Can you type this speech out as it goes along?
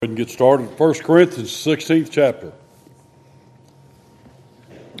And get started. 1 Corinthians 16th chapter.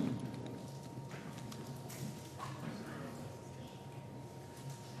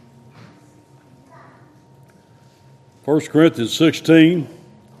 First Corinthians 16.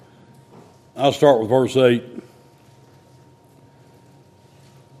 I'll start with verse 8.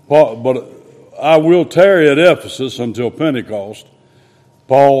 But I will tarry at Ephesus until Pentecost.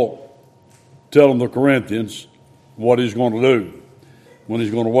 Paul telling the Corinthians what he's going to do when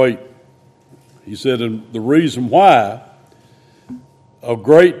he's going to wait. He said, and the reason why a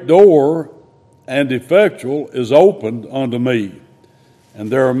great door and effectual is opened unto me, and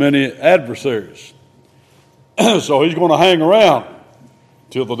there are many adversaries. So he's going to hang around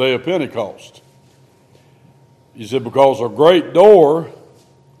till the day of Pentecost. He said, because a great door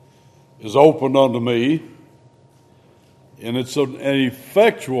is opened unto me, and it's an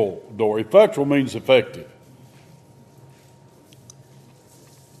effectual door. Effectual means effective.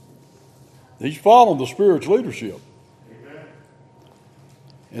 He's following the Spirit's leadership. Amen.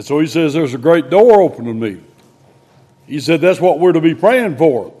 And so he says, there's a great door open to me. He said, that's what we're to be praying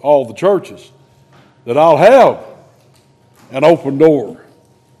for, all the churches, that I'll have an open door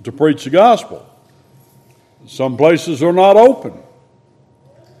to preach the gospel. Some places are not open.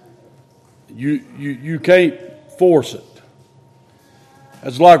 You can't force it.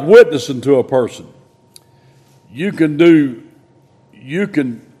 It's like witnessing to a person. You can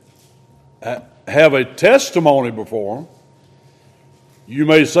have a testimony before them. You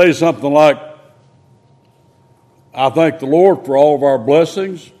may say something like, I thank the Lord for all of our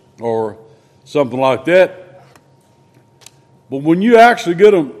blessings, or something like that. But when you actually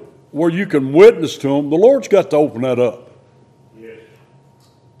get them where you can witness to them, the Lord's got to open that up. Yes.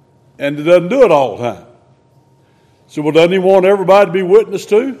 And He doesn't do it all the time. So well, doesn't He want everybody to be witnessed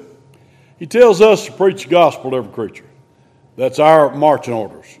to? He tells us to preach the gospel to every creature. That's our marching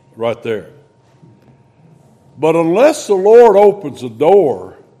orders right there. But unless the Lord opens the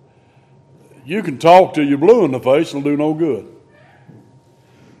door, you can talk till you're blue in the face, it'll do no good.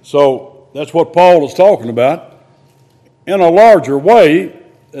 So that's what Paul is talking about in a larger way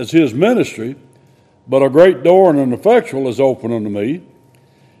as his ministry. But a great door and an effectual is open unto me.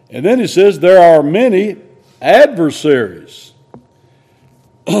 And then he says there are many adversaries.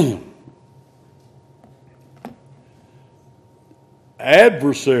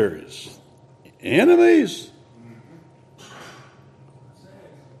 Adversaries. Enemies.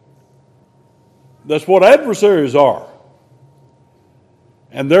 That's what adversaries are.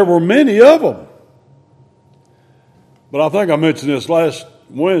 And there were many of them. But I think I mentioned this last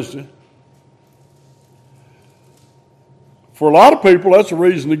Wednesday. For a lot of people, that's a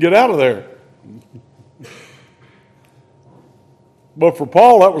reason to get out of there. But for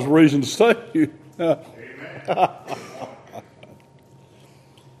Paul, that was a reason to stay.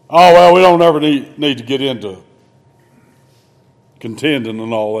 Oh, well, we don't ever need to get into contending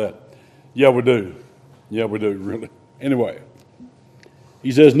and all that. Yeah, we do. Yeah, we do, really. Anyway,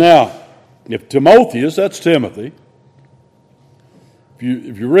 he says, now, if Timotheus, that's Timothy.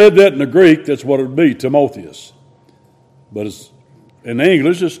 If you read that in the Greek, that's what it would be, Timotheus. But in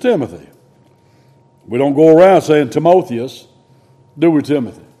English, it's Timothy. We don't go around saying Timotheus, do we,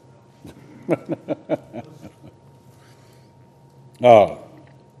 Timothy?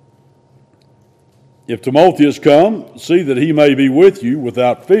 If Timotheus come, see that he may be with you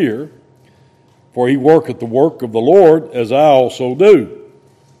without fear, for he worketh the work of the Lord, as I also do.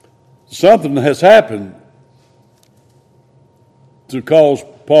 Something has happened to cause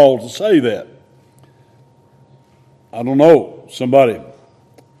Paul to say that. I don't know, somebody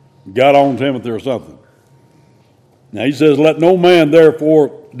got on Timothy or something. Now he says, let no man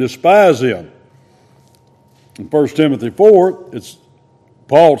therefore despise him. In 1 Timothy 4,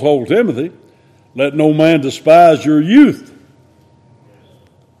 Paul told Timothy, let no man despise your youth.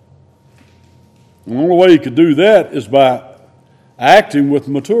 The only way you could do that is by acting with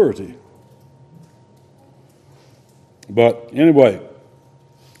maturity. But anyway,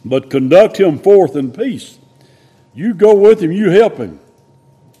 but conduct him forth in peace. You go with him, you help him,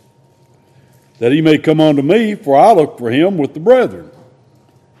 that he may come unto me, for I look for him with the brethren.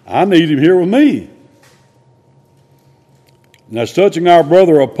 I need him here with me. Now, touching our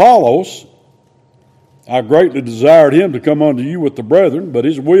brother Apollos, I greatly desired him to come unto you with the brethren, but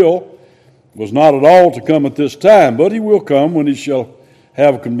his will was not at all to come at this time, but he will come when he shall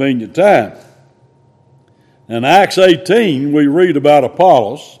have a convenient time. In Acts 18, we read about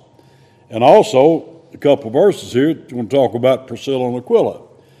Apollos, and also a couple of verses here, we're going to talk about Priscilla and Aquila.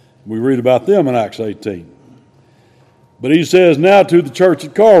 We read about them in Acts 18. But he says, now to the church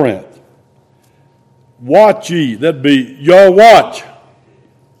at Corinth, Watch ye, that'd be your watch.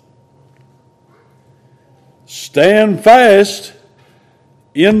 stand fast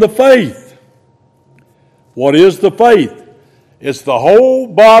in the faith. What is the faith? It's the whole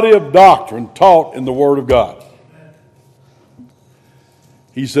body of doctrine taught in the Word of God.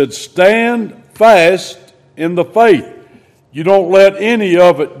 He said, stand fast in the faith. You don't let any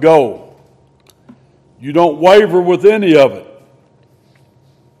of it go. You don't waver with any of it.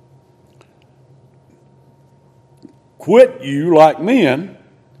 Quit you like men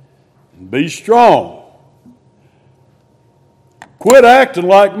and be strong. Quit acting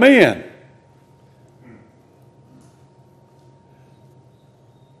like men.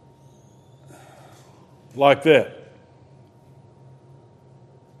 Like that.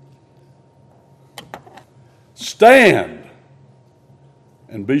 Stand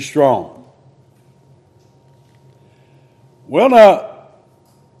and be strong. Well, now,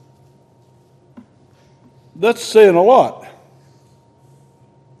 that's saying a lot.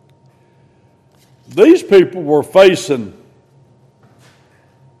 These people were facing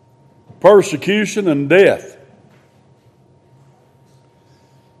persecution and death.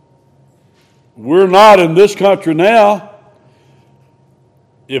 We're not in this country now.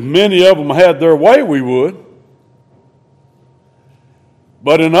 If many of them had their way, we would.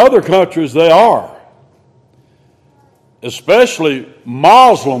 But in other countries, they are. Especially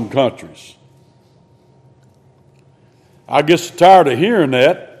Muslim countries. I get tired of hearing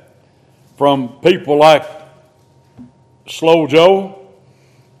that from people like Slow Joe.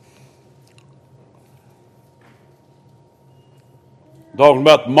 Talking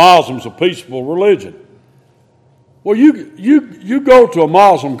about the Muslims, a peaceful religion. Well, you go to a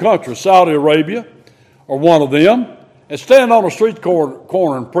Muslim country, Saudi Arabia, or one of them, and stand on a street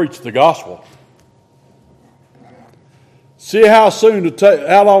corner and preach the gospel. See how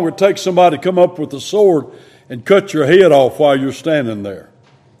long it takes somebody to come up with a sword and cut your head off while you're standing there.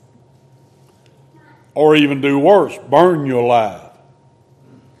 Or even do worse, burn you alive.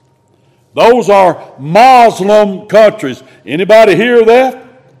 Those are Muslim countries. Anybody hear that?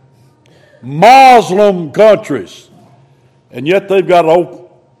 Muslim countries. And yet they've got an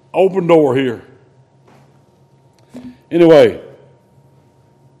open door here. Anyway,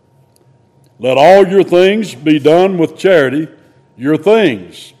 let all your things be done with charity. Your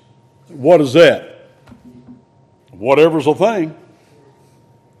things. What is that? Whatever's a thing.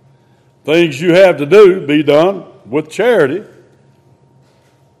 Things you have to do, be done with charity.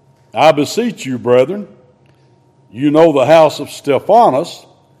 I beseech you, brethren, you know the house of Stephanus,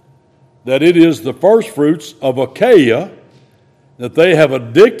 that it is the firstfruits of Achaia, that they have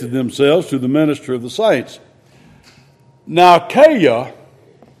addicted themselves to the ministry of the saints. Now, Achaia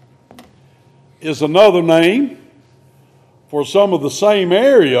is another name for some of the same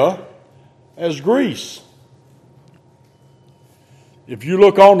area as Greece. If you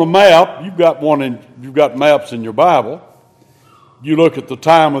look on the map, you've got maps in your Bible. You look at the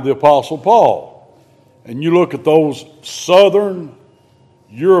time of the Apostle Paul, and you look at those southern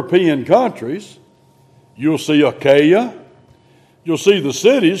European countries, you'll see Achaia, you'll see the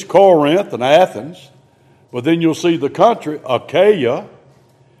cities, Corinth and Athens, but then you'll see the country, Achaia.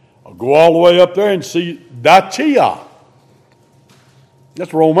 I'll go all the way up there and see Dacia.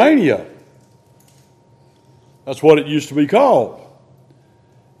 That's Romania. That's what it used to be called.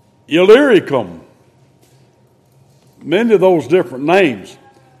 Illyricum. Many of those different names.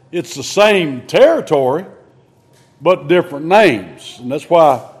 It's the same territory, but different names. And that's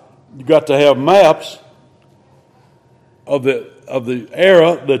why you got to have maps of the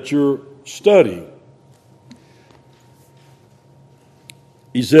era that you're studying.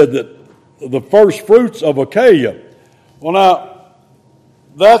 He said that the first fruits of Achaia. Well, now,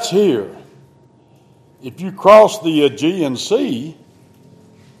 that's here. If you cross the Aegean Sea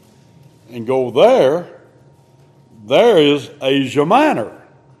and go there is Asia Minor,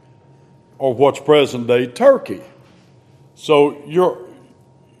 or what's present-day Turkey. So you're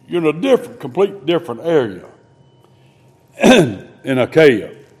in a complete different area in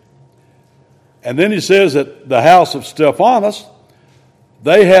Achaia. And then he says that the house of Stephanus,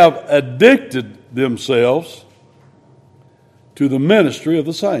 they have addicted themselves to the ministry of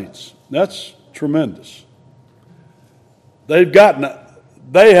the saints. That's tremendous. They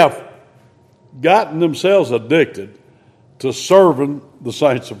have gotten themselves addicted to serving the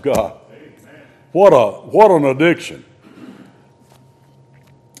saints of God. What an addiction.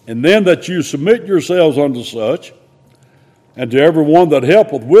 And then that you submit yourselves unto such, and to everyone that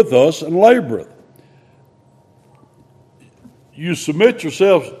helpeth with us and laboreth. You submit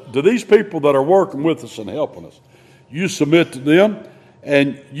yourselves to these people that are working with us and helping us. You submit to them,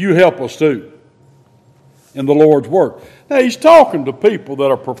 and you help us too in the Lord's work. Now, he's talking to people that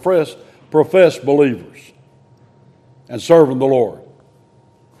are professed believers. and serving the Lord.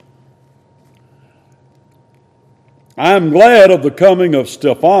 I am glad of the coming of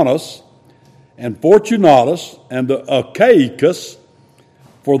Stephanas and Fortunatus and Achaicus,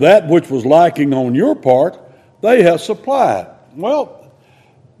 for that which was lacking on your part, they have supplied. Well,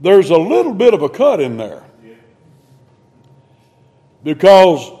 there's a little bit of a cut in there.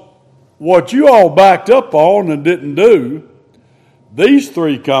 Because what you all backed up on and didn't do, these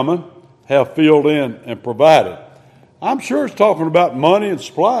three coming have filled in and provided. I'm sure it's talking about money and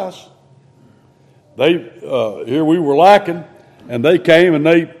supplies. Here we were lacking, and they came and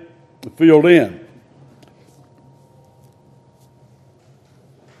they filled in.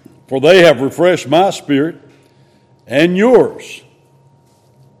 For they have refreshed my spirit and yours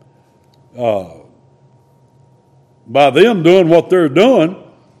by them doing what they're doing,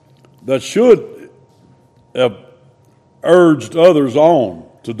 that should have urged others on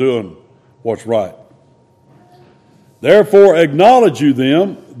to doing what's right. Therefore acknowledge you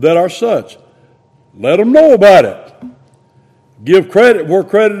them that are such. Let them know about it. Give credit where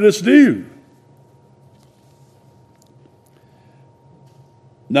credit is due.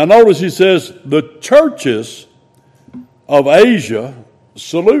 Now notice he says, the churches of Asia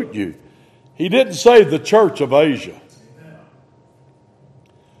salute you. He didn't say the church of Asia.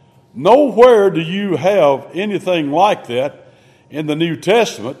 Nowhere do you have anything like that in the New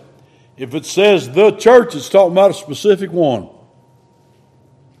Testament. If it says the church, it's talking about a specific one.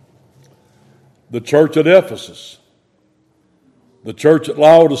 The church at Ephesus. The church at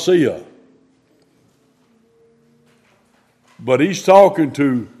Laodicea. But he's talking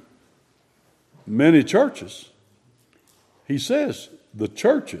to many churches. He says the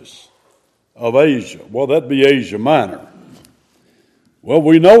churches of Asia. Well, that'd be Asia Minor. Well,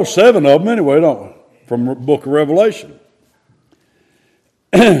 we know 7 of them anyway, don't we? From the book of Revelation.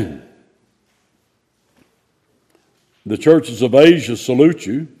 The churches of Asia salute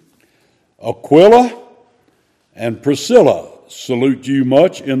you. Aquila and Priscilla salute you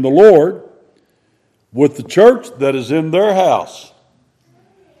much in the Lord, with the church that is in their house.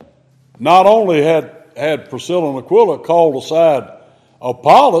 Not only had Priscilla and Aquila called aside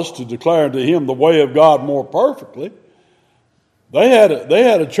Apollos to declare to him the way of God more perfectly, they had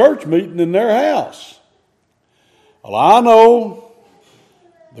a church meeting in their house. Well, I know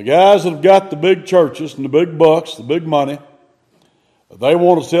the guys that have got the big churches and the big bucks, the big money, they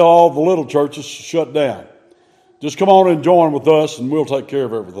want to tell all the little churches to shut down. Just come on and join with us and we'll take care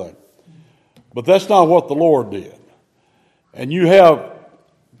of everything. But that's not what the Lord did. And you have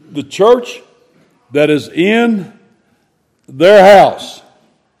the church that is in their house.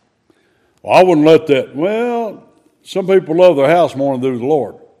 Well, I wouldn't let that. Well, some people love their house more than they do the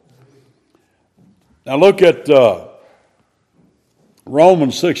Lord. Now look at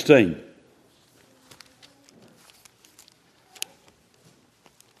Romans 16.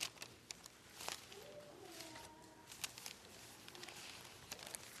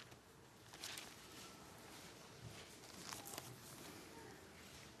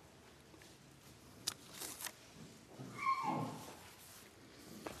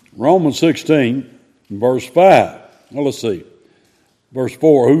 Romans 16, verse 5. Well, let's see. Verse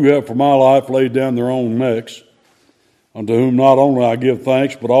 4, who have for my life laid down their own necks, unto whom not only I give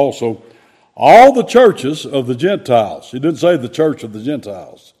thanks, but also all the churches of the Gentiles. He didn't say the church of the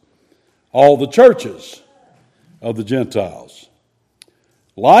Gentiles. All the churches of the Gentiles.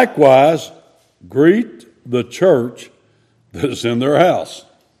 Likewise, greet the church that is in their house.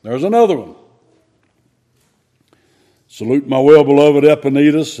 There's another one. Salute my well-beloved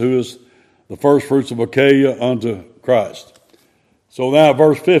Epaenetus, who is the first fruits of Achaia unto Christ. So now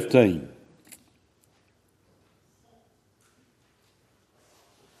verse 15.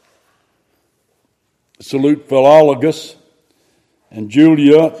 Salute Philologus and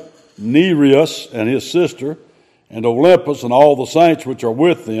Julia, Nereus and his sister, and Olympus and all the saints which are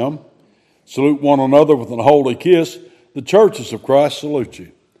with them. Salute one another with an holy kiss. The churches of Christ salute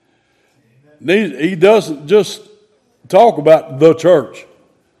you. He doesn't just talk about the church.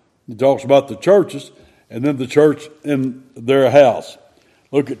 He talks about the churches and then the church in their house.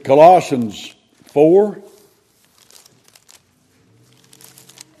 Look at Colossians 4.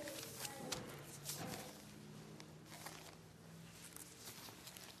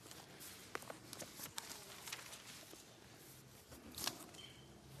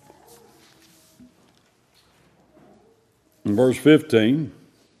 In verse 15,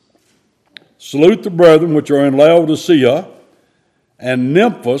 salute the brethren which are in Laodicea and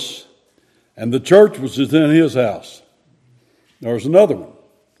Nymphos and the church which is in his house. There's another one.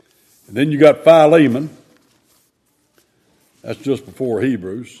 And then you got Philemon. That's just before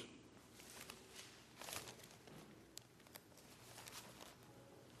Hebrews.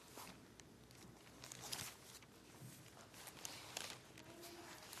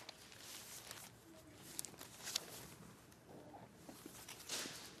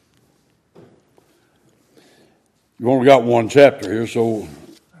 We've only got one chapter here, so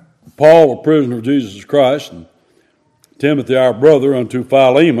Paul, a prisoner of Jesus Christ, and Timothy, our brother, unto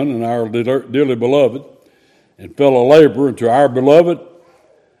Philemon, and our dearly beloved, and fellow laborer, unto our beloved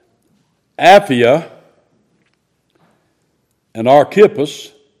Apphia, and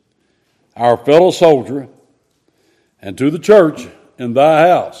Archippus, our fellow soldier, and to the church in thy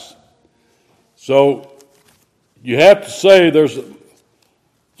house. So you have to say there's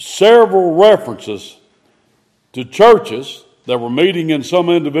several references to churches that were meeting in some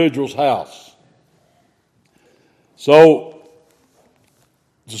individual's house. So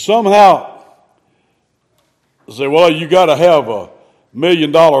to somehow say, well, you got to have $1 million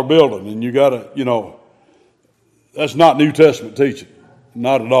building, and you got to, that's not New Testament teaching.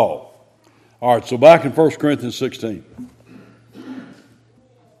 Not at all. All right, so back in 1 Corinthians 16.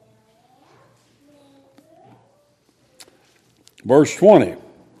 Verse 20.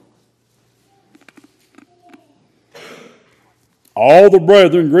 All the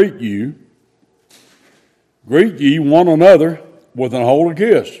brethren greet you. Greet ye one another with an holy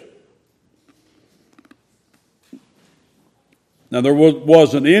kiss. Now, there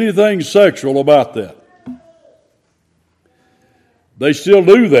wasn't anything sexual about that. They still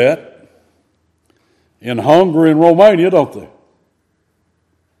do that in Hungary and Romania, don't they?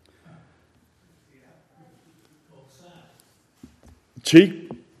 Cheek,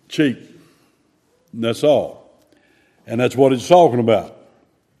 cheek. And that's all. And that's what it's talking about.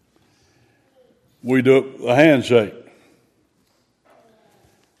 We do a handshake.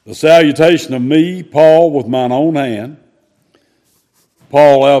 The salutation of me, Paul, with mine own hand.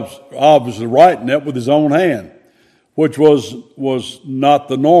 Paul obviously writing that with his own hand, which was not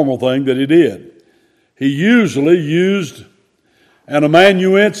the normal thing that he did. He usually used an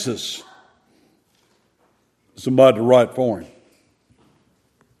amanuensis, somebody to write for him.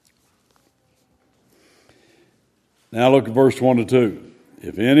 Now look at verse 1 to 2.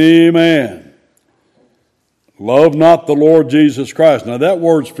 If any man love not the Lord Jesus Christ. Now that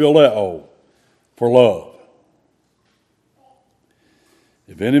word's phileo, for love.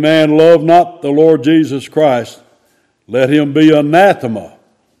 If any man love not the Lord Jesus Christ, let him be anathema,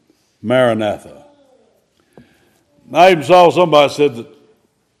 Maranatha. I even saw somebody said that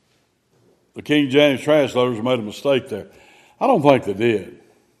the King James translators made a mistake there. I don't think they did.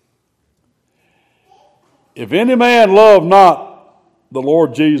 If any man love not the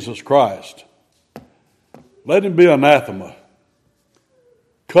Lord Jesus Christ, let him be anathema,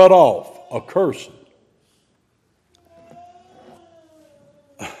 cut off, accursed.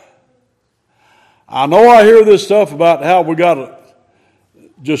 I know I hear this stuff about how we got to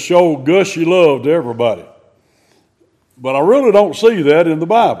just show gushy love to everybody. But I really don't see that in the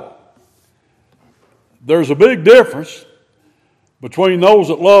Bible. There's a big difference between those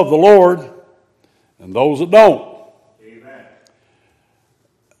that love the Lord and those that don't. Amen.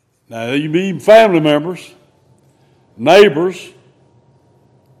 Now, you be family members, neighbors,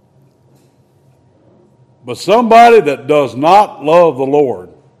 but somebody that does not love the Lord,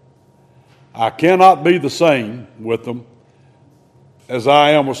 I cannot be the same with them as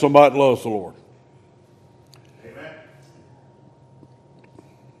I am with somebody that loves the Lord. Amen.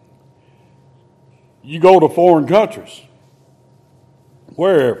 You go to foreign countries,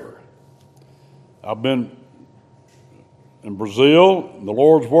 wherever. I've been in Brazil, in the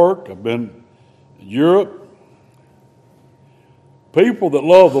Lord's work. I've been in Europe. People that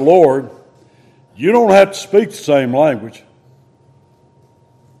love the Lord, you don't have to speak the same language.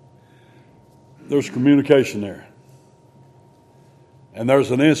 There's communication there. And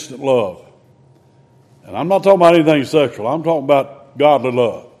there's an instant love. And I'm not talking about anything sexual. I'm talking about godly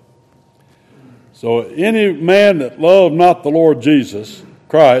love. So any man that love not the Lord Jesus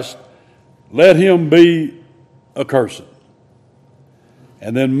Christ, let him be accursed.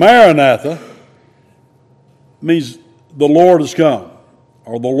 And then Maranatha means the Lord has come,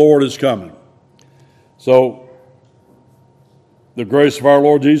 or the Lord is coming. So the grace of our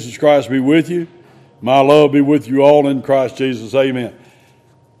Lord Jesus Christ be with you. My love be with you all in Christ Jesus. Amen.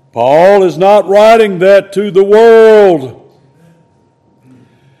 Paul is not writing that to the world.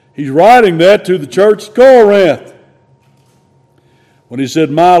 He's writing that to the church at Corinth. When he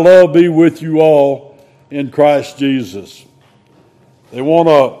said, my love be with you all in Christ Jesus. They want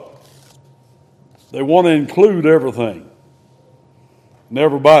to include everything. And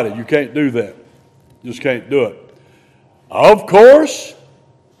everybody. You can't do that. You just can't do it. Of course,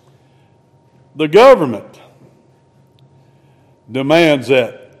 the government demands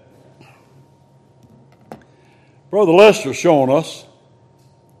that. Brother Lester's showing us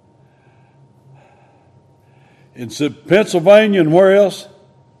in Pennsylvania and where else?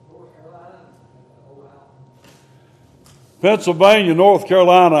 Pennsylvania, North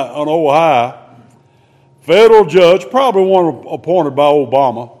Carolina, and Ohio, federal judge, probably one appointed by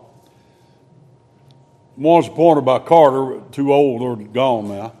Obama, one's appointed by Carter, too old or gone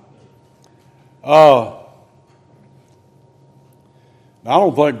now. I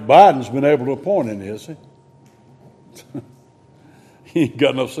don't think Biden's been able to appoint any, has he? He ain't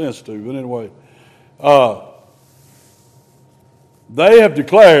got enough sense to, but anyway. They have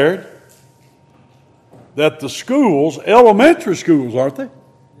declared that the schools, elementary schools, aren't they,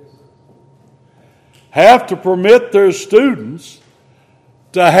 have to permit their students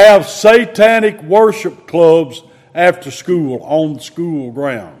to have satanic worship clubs after school on school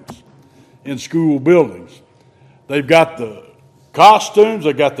grounds, in school buildings. They've got the costumes,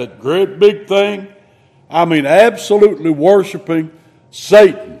 they got that great big thing. I mean, absolutely worshiping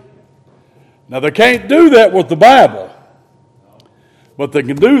Satan. Now, they can't do that with the Bible, but they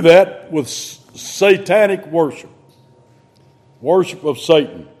can do that with satanic worship of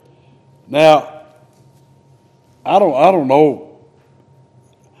Satan. Now, I don't know.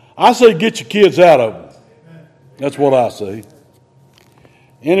 I say get your kids out of them. That's what I say.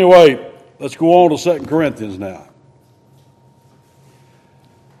 Anyway, let's go on to 2 Corinthians now.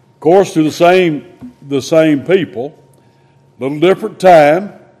 Of course, to the same people, a little different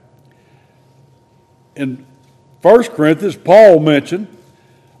time. In 1 Corinthians, Paul mentioned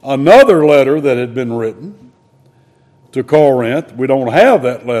another letter that had been written to Corinth. We don't have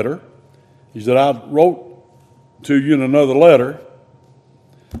that letter. He said, I wrote to you in another letter.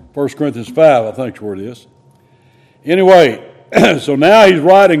 1 Corinthians 5, I think is where it is. Anyway, so now he's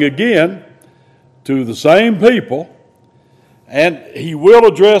writing again to the same people, and he will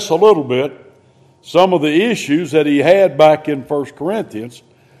address a little bit some of the issues that he had back in 1 Corinthians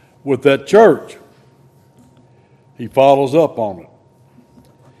with that church. He follows up on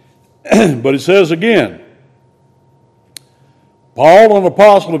it. But he says again, Paul, an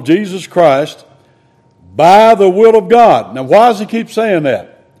apostle of Jesus Christ, by the will of God. Now, why does he keep saying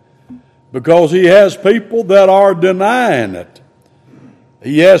that? Because he has people that are denying it.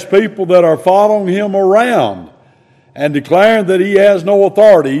 He has people that are following him around and declaring that he has no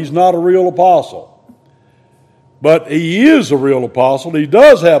authority. He's not a real apostle. But he is a real apostle. He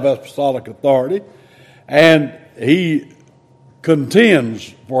does have apostolic authority, and he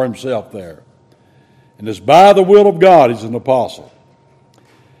contends for himself there. And it's by the will of God he's an apostle.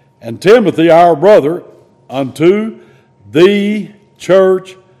 And Timothy, our brother, unto the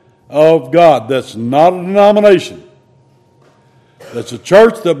church of God. That's not a denomination. That's a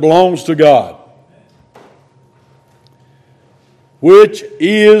church that belongs to God, which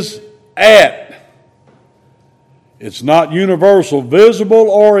is at. It's not universal, visible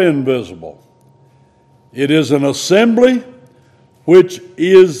or invisible. It is an assembly which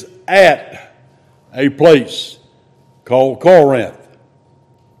is at a place called Corinth,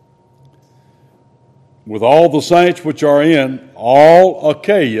 with all the saints which are in all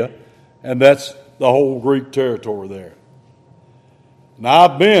Achaia, and that's the whole Greek territory there. Now,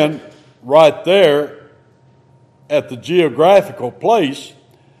 I've been right there at the geographical place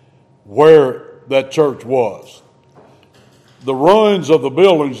where that church was. The ruins of the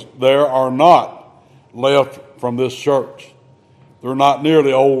buildings there are not left from this church. They're not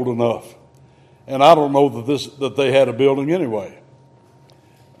nearly old enough. And I don't know that they had a building anyway.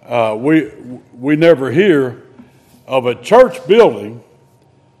 We never hear of a church building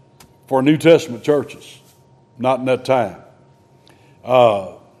for New Testament churches. Not in that time.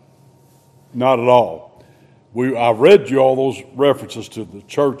 Not at all. I read you all those references to the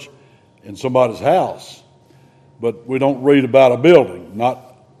church in somebody's house. But we don't read about a building.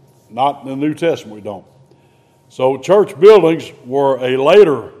 Not in the New Testament we don't. So church buildings were a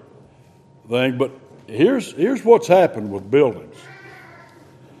later thing, but here's what's happened with buildings.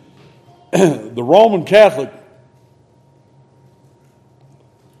 The Roman Catholic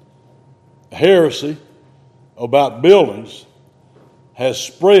heresy about buildings has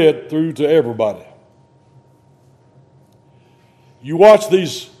spread through to everybody. You watch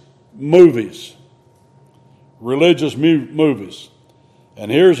these movies, religious movies, and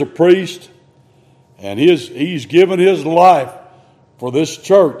here's a priest, and he's given his life for this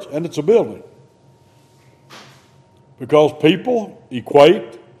church, and it's a building. Because people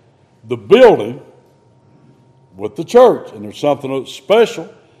equate the building with the church, and there's something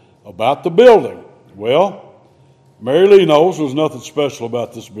special about the building. Well, Mary Lee knows there's nothing special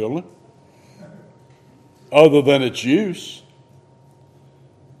about this building other than its use.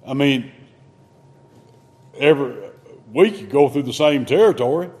 I mean, every week you go through the same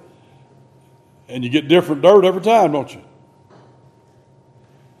territory and you get different dirt every time, don't you?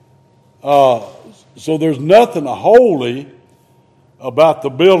 So there's nothing holy about the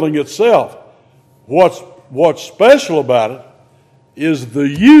building itself. What's special about it is the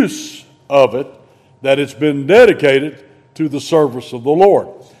use of it, that it's been dedicated to the service of the Lord.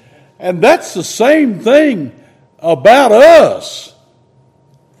 And that's the same thing about us.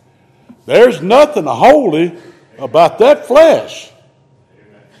 There's nothing holy about that flesh.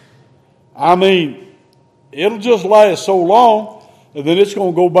 I mean, it'll just last so long, and then it's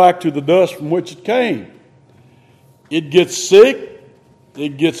going to go back to the dust from which it came. It gets sick,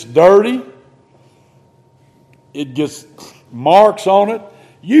 it gets dirty, it gets marks on it.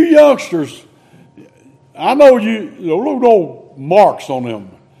 You youngsters, I know you know marks on them.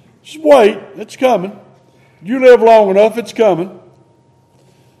 Just wait, it's coming. You live long enough, it's coming.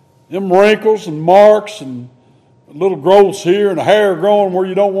 Them wrinkles and marks and little growths here and hair growing where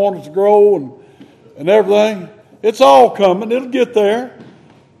you don't want it to grow and everything. It's all coming. It'll get there.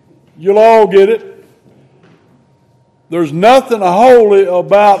 You'll all get it. There's nothing holy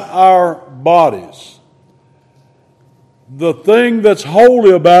about our bodies. The thing that's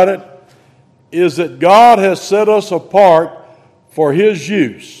holy about it is that God has set us apart for His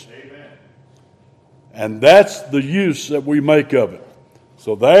use. Amen. And that's the use that we make of it.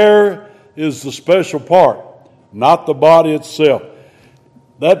 So there is the special part, not the body itself.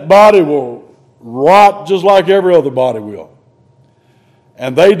 That body will rot just like every other body will.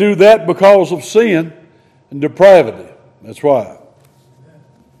 And they do that because of sin and depravity. That's why.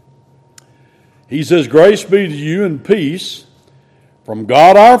 He says, grace be to you and peace from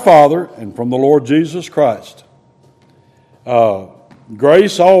God our Father and from the Lord Jesus Christ.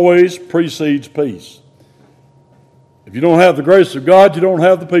 Grace always precedes peace. If you don't have the grace of God, you don't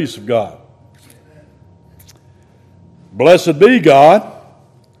have the peace of God. Blessed be God,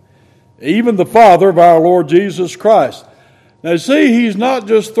 even the Father of our Lord Jesus Christ. Now see, He's not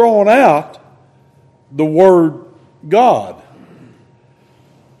just throwing out the word God.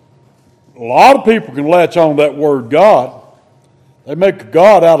 A lot of people can latch on that word God. They make a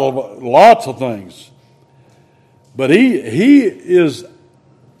God out of lots of things. But he is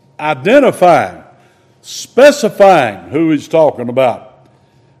identifying, specifying who He's talking about.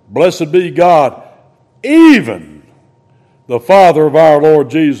 Blessed be God, even the Father of our Lord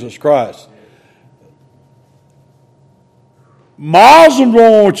Jesus Christ. Muslims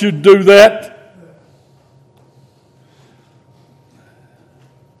don't want you to do that.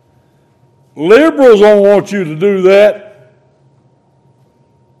 Liberals don't want you to do that.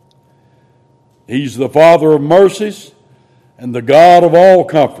 He's the Father of mercies and the God of all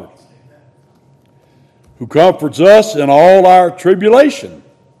comfort, who comforts us in all our tribulation.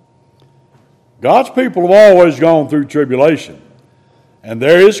 God's people have always gone through tribulation. And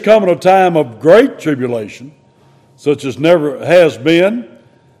there is coming a time of great tribulation, such as never has been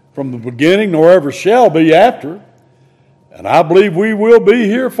from the beginning, nor ever shall be after. And I believe we will be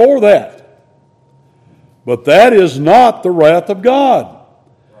here for that. But that is not the wrath of God.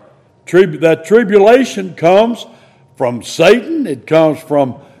 That tribulation comes from Satan. It comes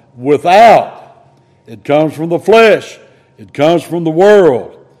from without. It comes from the flesh. It comes from the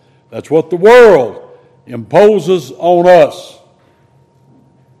world. That's what the world imposes on us.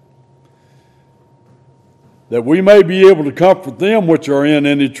 That we may be able to comfort them which are in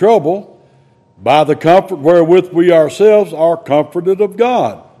any trouble by the comfort wherewith we ourselves are comforted of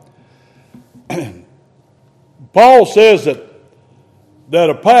God. Paul says that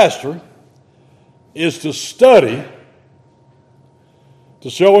a pastor is to study to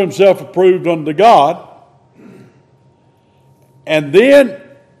show himself approved unto God, and then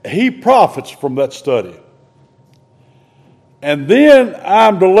he profits from that study. And then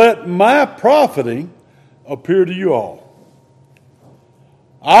I'm to let my profiting appear to you all.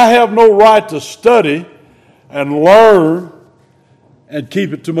 I have no right to study and learn and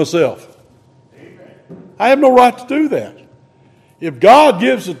keep it to myself. I have no right to do that. If God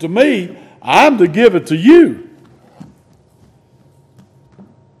gives it to me, I'm to give it to you.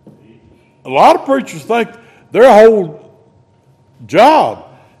 A lot of preachers think their whole job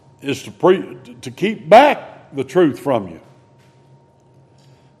is to keep back the truth from you.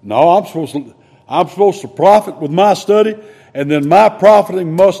 No, I'm supposed to profit with my study, and then my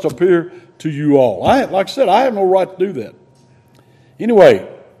profiting must appear to you all. Like I said, I have no right to do that. Anyway,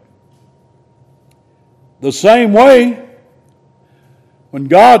 the same way, when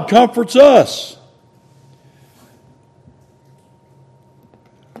God comforts us,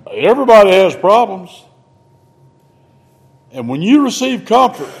 everybody has problems. And when you receive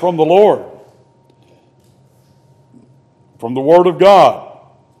comfort from the Lord, from the Word of God,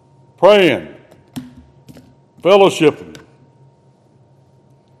 praying, fellowshipping,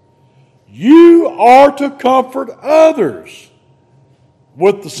 you are to comfort others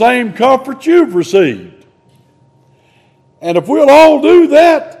with the same comfort you've received. And if we'll all do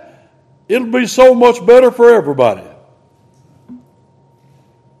that, it'll be so much better for everybody.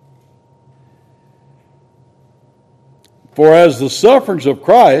 For as the sufferings of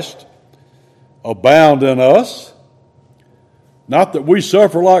Christ abound in us, not that we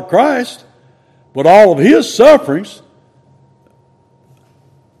suffer like Christ, but all of his sufferings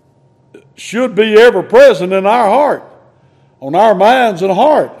should be ever present in our heart, on our minds and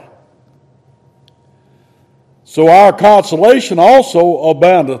heart. So our consolation also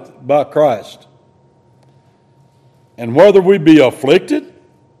aboundeth by Christ. And whether we be afflicted,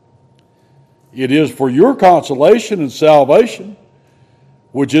 it is for your consolation and salvation,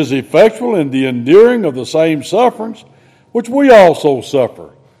 which is effectual in the enduring of the same sufferings, which we also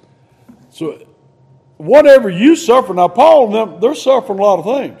suffer. So whatever you suffer, now Paul and them, they're suffering a lot of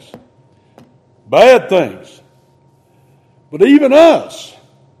things. Bad things. But even us,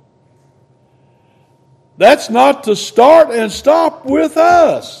 that's not to start and stop with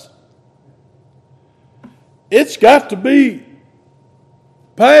us. It's got to be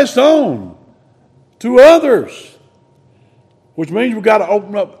passed on to others, which means we've got to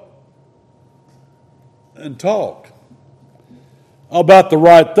open up and talk about the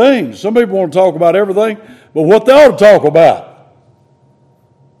right things. Some people want to talk about everything, but what they ought to talk about.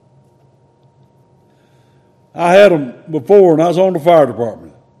 I had them before, and I was on the fire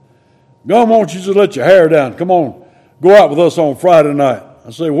department. God wants you to let your hair down. Come on, go out with us on Friday night.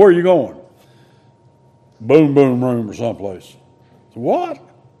 I say, where are you going? Boom Boom Room or someplace. I said, what?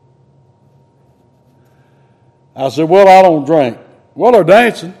 I said, well, I don't drink. Well, they're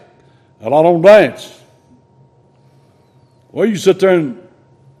dancing, and I don't dance. Well, you sit there and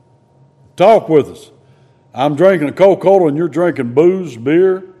talk with us. I'm drinking a Coca-Cola and you're drinking booze,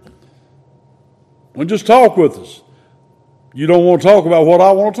 beer. Well, just talk with us. You don't want to talk about what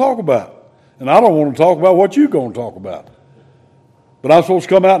I want to talk about. And I don't want to talk about what you're going to talk about. But I'm supposed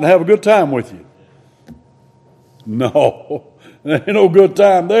to come out and have a good time with you. No, there ain't no good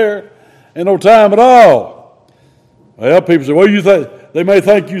time there. Ain't no time at all. Well, people say, well, you think they may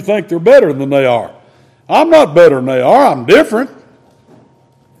think you think they're better than they are. I'm not better than they are. I'm different.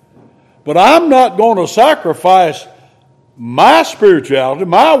 But I'm not going to sacrifice my spirituality,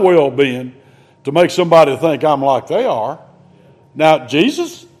 my well-being, to make somebody think I'm like they are. Now,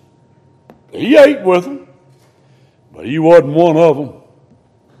 Jesus, he ate with them, but he wasn't one of them.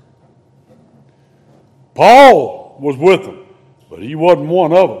 Paul was with them, but he wasn't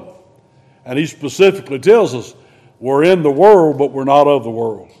one of them. And he specifically tells us, we're in the world, but we're not of the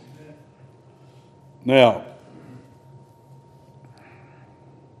world. Now,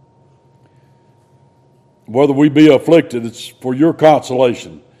 whether we be afflicted, it's for your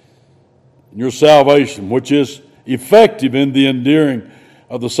consolation, your salvation, which is effective in the enduring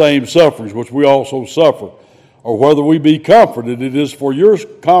of the same sufferings, which we also suffer. Or whether we be comforted, it is for your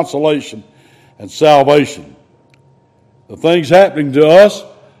consolation and salvation. The things happening to us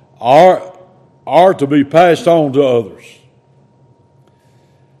are to be passed on to others.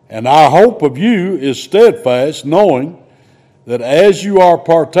 And our hope of you is steadfast, knowing that as you are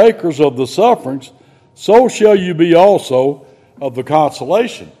partakers of the sufferings, so shall you be also of the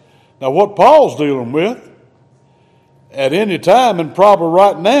consolation. Now, what Paul's dealing with at any time, and probably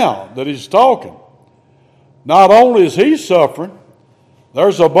right now that he's talking, not only is he suffering,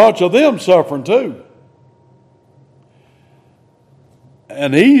 there's a bunch of them suffering too.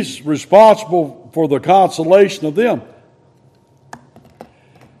 And he's responsible for the consolation of them.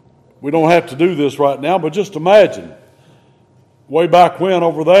 We don't have to do this right now, but just imagine, way back when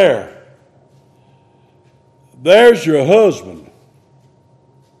over there, there's your husband.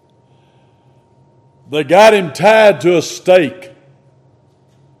 They got him tied to a stake.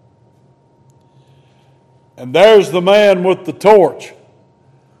 And there's the man with the torch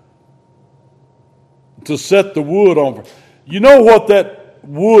to set the wood on. You know what that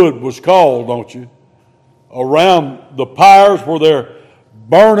wood was called, don't you? Around the pyres where they're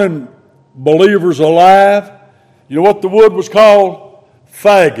burning believers alive. You know what the wood was called?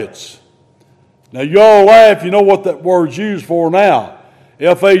 Faggots. Now you all laugh, you know what that word's used for now.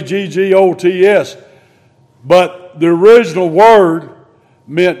 F-A-G-G-O-T-S. But the original word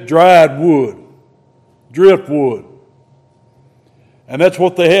meant dried wood, driftwood. And that's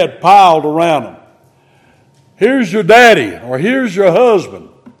what they had piled around them. Here's your daddy, or here's your husband.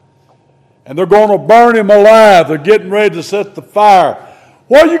 And they're going to burn him alive. They're getting ready to set the fire.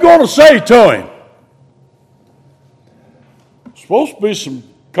 What are you going to say to him? There's supposed to be some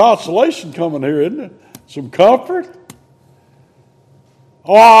consolation coming here, isn't it? Some comfort.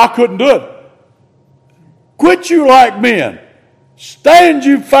 Oh, I couldn't do it. Quit you like men. Stand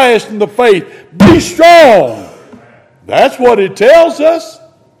you fast in the faith. Be strong. That's what it tells us.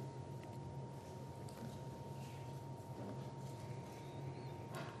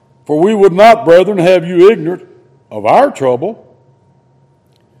 For we would not, brethren, have you ignorant of our trouble.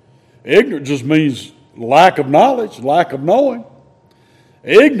 Ignorant just means lack of knowledge, lack of knowing.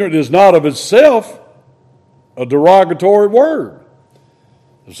 Ignorant is not of itself a derogatory word.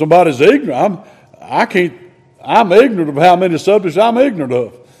 If somebody's ignorant, I'm ignorant of how many subjects I'm ignorant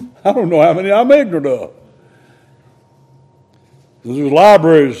of. I don't know how many I'm ignorant of. There's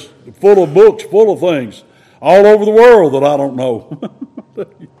libraries full of books, full of things all over the world that I don't know.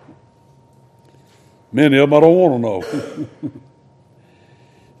 Many of them I don't want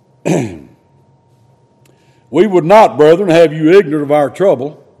to know. We would not, brethren, have you ignorant of our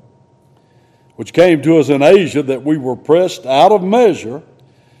trouble, which came to us in Asia, that we were pressed out of measure,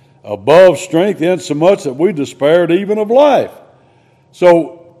 above strength, insomuch that we despaired even of life.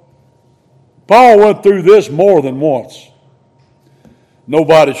 So, Paul went through this more than once.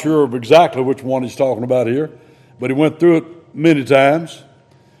 Nobody's sure of exactly which one he's talking about here, but he went through it many times,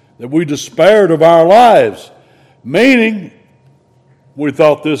 that we despaired of our lives, meaning we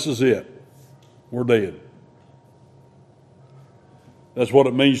thought this is it. We're dead. That's what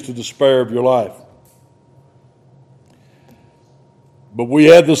it means to despair of your life. But we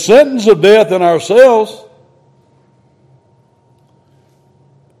had the sentence of death in ourselves.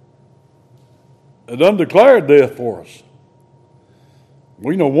 It undeclared death for us.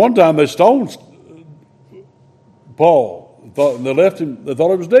 We know one time they stoned Paul. They left him. They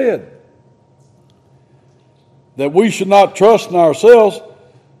thought he was dead. That we should not trust in ourselves,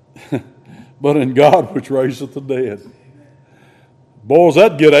 but in God which raiseth the dead. Boy, does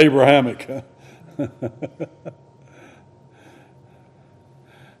that get Abrahamic.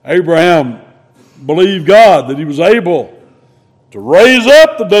 Abraham believed God that he was able to raise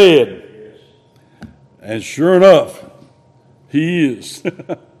up the dead. And sure enough, he is.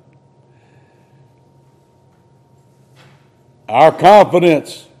 Our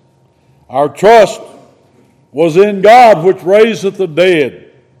confidence, our trust was in God which raiseth the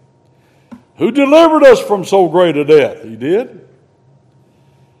dead, who delivered us from so great a death. He did.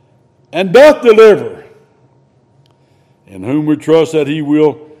 And doth deliver, in whom we trust that he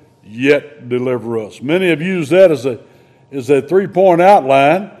will yet deliver us. Many have used that as a three-point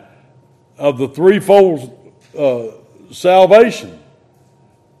outline of the threefold salvation.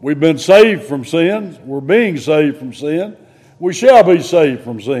 We've been saved from sin. We're being saved from sin. We shall be saved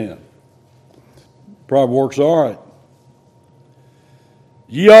from sin. Probably works all right.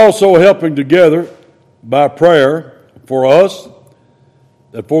 Ye also helping together by prayer for us,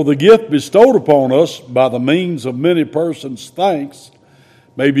 that for the gift bestowed upon us by the means of many persons' thanks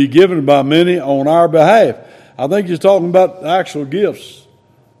may be given by many on our behalf. I think he's talking about actual gifts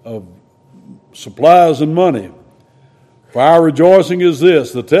of supplies and money. For our rejoicing is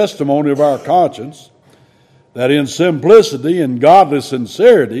this, the testimony of our conscience, that in simplicity and godly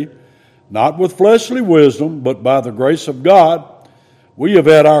sincerity, not with fleshly wisdom, but by the grace of God, we have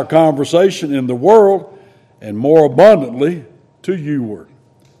had our conversation in the world, and more abundantly to youward,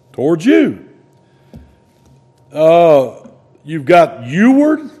 towards you. You've got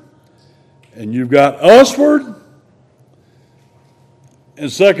youward, and you've got usward. In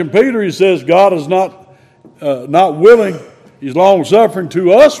 2 Peter, he says God is not willing, he's long-suffering to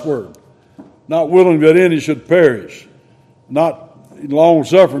usward, not willing that any should perish. Not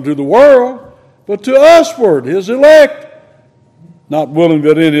long-suffering to the world, but to usward, his elect, not willing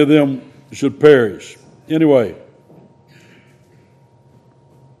that any of them should perish. Anyway,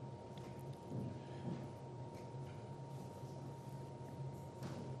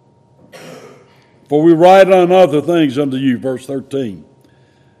 for we write on other things unto you, verse 13,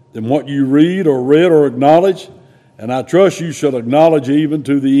 than what you read or acknowledge, and I trust you shall acknowledge even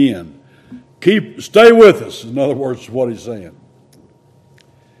to the end. Stay with us, in other words, is what he's saying.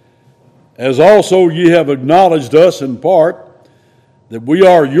 As also ye have acknowledged us in part, that we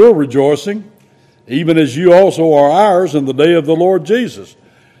are your rejoicing, even as you also are ours in the day of the Lord Jesus.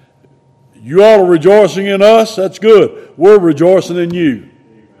 You all are rejoicing in us, that's good. We're rejoicing in you.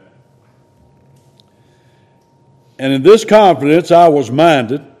 And in this confidence I was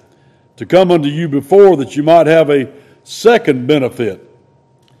minded to come unto you before, that you might have a second benefit,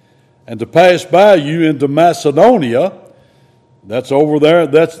 and to pass by you into Macedonia. That's over there.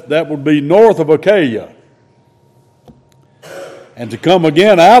 That would be north of Achaia. And to come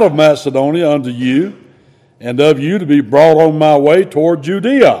again out of Macedonia unto you, and of you to be brought on my way toward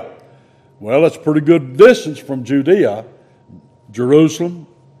Judea. Well, that's a pretty good distance from Judea, Jerusalem.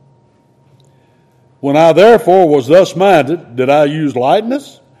 When I therefore was thus minded, did I use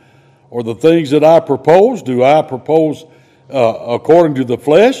lightness? Or the things that I propose, do I propose according to the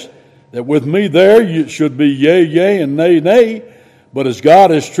flesh? That with me there you should be yea, yea, and nay, nay. But as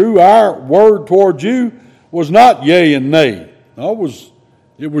God is true, our word toward you was not yea and nay. No,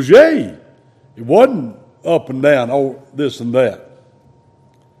 it was yea. It wasn't up and down, oh, this and that.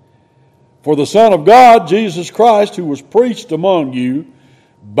 For the Son of God, Jesus Christ, who was preached among you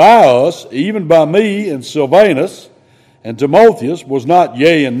by us, even by me and Silvanus and Timotheus, was not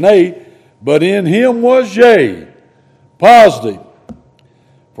yea and nay, but in him was yea, positive.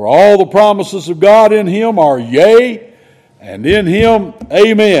 For all the promises of God in him are yea, and in him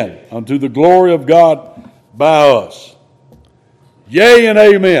amen, unto the glory of God by us. Yea and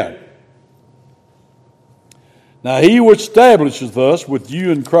amen. Now he which establisheth us with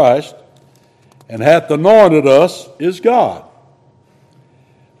you in Christ, and hath anointed us, is God,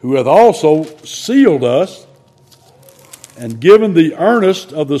 who hath also sealed us, and given the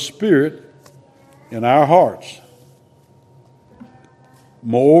earnest of the Spirit in our hearts.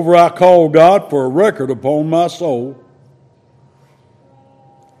 Moreover, I call God for a record upon my soul,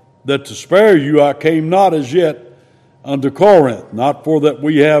 that to spare you I came not as yet unto Corinth, not for that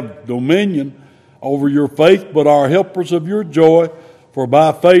we have dominion over your faith, but are helpers of your joy, for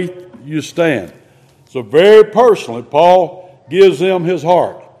by faith you stand. So very personally, Paul gives them his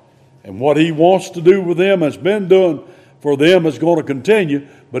heart. And what he wants to do with them, has been doing for them, is going to continue,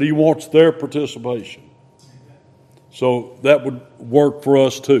 but he wants their participation. So that would work for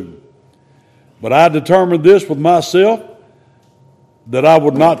us too. But I determined this with myself, that I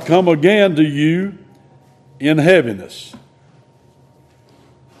would not come again to you in heaviness.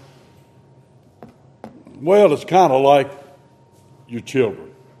 Well, it's kind of like your children.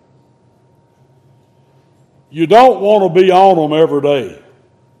 You don't want to be on them every day.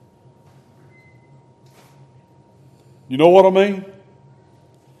 You know what I mean?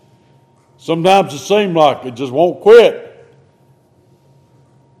 Sometimes it seems like it just won't quit.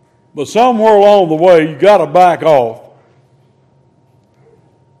 But somewhere along the way, you got to back off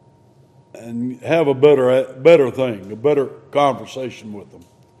and have a better thing, a better conversation with them.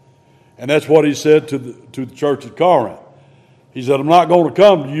 And that's what he said to the church at Corinth. He said, I'm not going to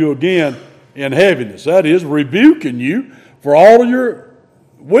come to you again in heaviness. That is, rebuking you for all of your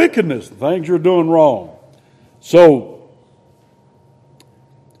wickedness, the things you're doing wrong. So,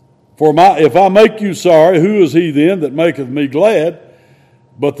 if I make you sorry, who is he then that maketh me glad,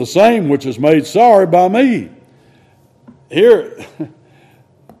 but the same which is made sorry by me? Here,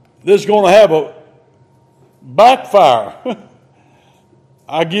 this is going to have a backfire.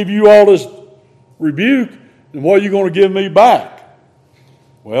 I give you all this rebuke, and what are you going to give me back?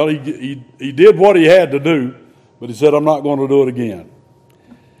 Well, he did what he had to do, but he said, I'm not going to do it again.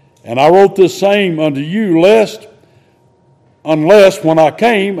 And I wrote this same unto you, unless when I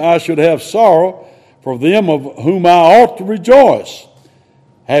came I should have sorrow for them of whom I ought to rejoice,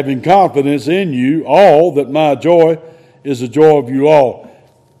 having confidence in you all, that my joy is the joy of you all.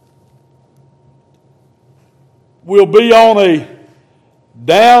 We'll be on a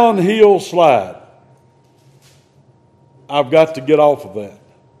downhill slide. I've got to get off of that.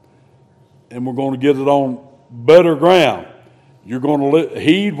 And we're going to get it on better ground. You're going to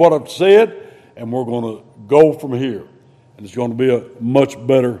heed what I've said, and we're going to go from here. And it's going to be a much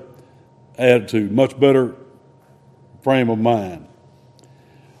better attitude, much better frame of mind.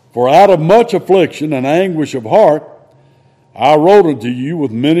 For out of much affliction and anguish of heart, I wrote unto you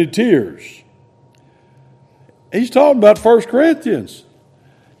with many tears. He's talking about 1 Corinthians.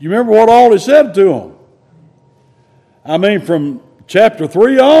 You remember what all he said to them? I mean, from chapter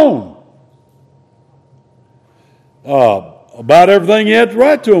 3 on. About everything he had to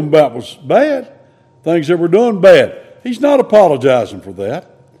write to them about was bad. Things that were doing bad. He's not apologizing for that.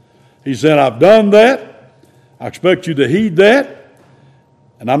 He said, I've done that. I expect you to heed that.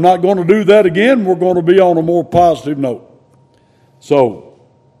 And I'm not going to do that again. We're going to be on a more positive note. So,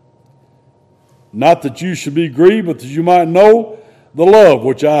 not that you should be grieved, but that you might know the love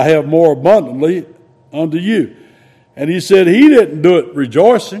which I have more abundantly unto you. And he said he didn't do it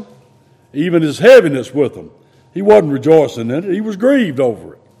rejoicing, even his heaviness with them. He wasn't rejoicing in it. He was grieved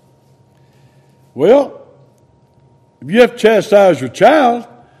over it. Well, if you have to chastise your child,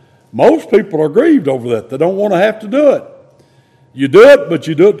 most people are grieved over that. They don't want to have to do it. You do it, but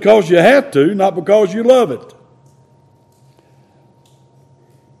you do it because you have to, not because you love it.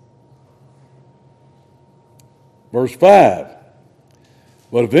 Verse 5.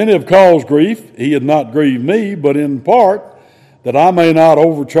 But if any have caused grief, he had not grieved me, but in part, that I may not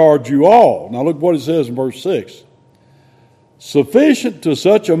overcharge you all. Now look what it says in verse 6. Sufficient to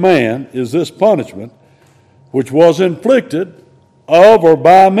such a man is this punishment, which was inflicted of or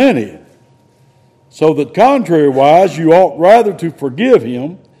by many, so that contrariwise you ought rather to forgive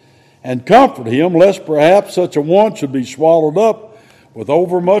him and comfort him, lest perhaps such a one should be swallowed up with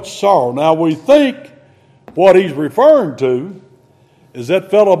overmuch sorrow. Now we think what he's referring to is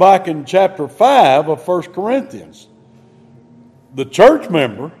that fellow back in chapter 5 of 1 Corinthians. The church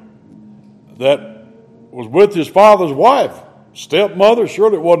member that was with his father's wife, stepmother,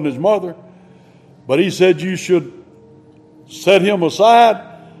 surely it wasn't his mother, but he said you should set him aside,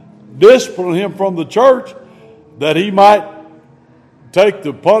 discipline him from the church, that he might take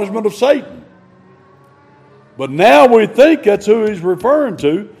the punishment of Satan. But now we think that's who he's referring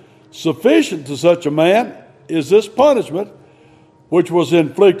to. Sufficient to such a man is this punishment, which was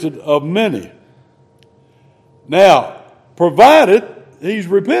inflicted of many. Now, provided he's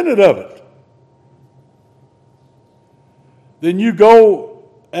repented of it, then you go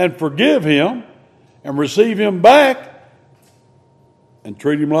and forgive him and receive him back and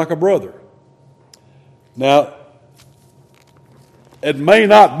treat him like a brother. Now, it may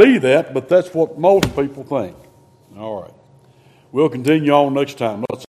not be that, but that's what most people think. All right. We'll continue on next time. Let's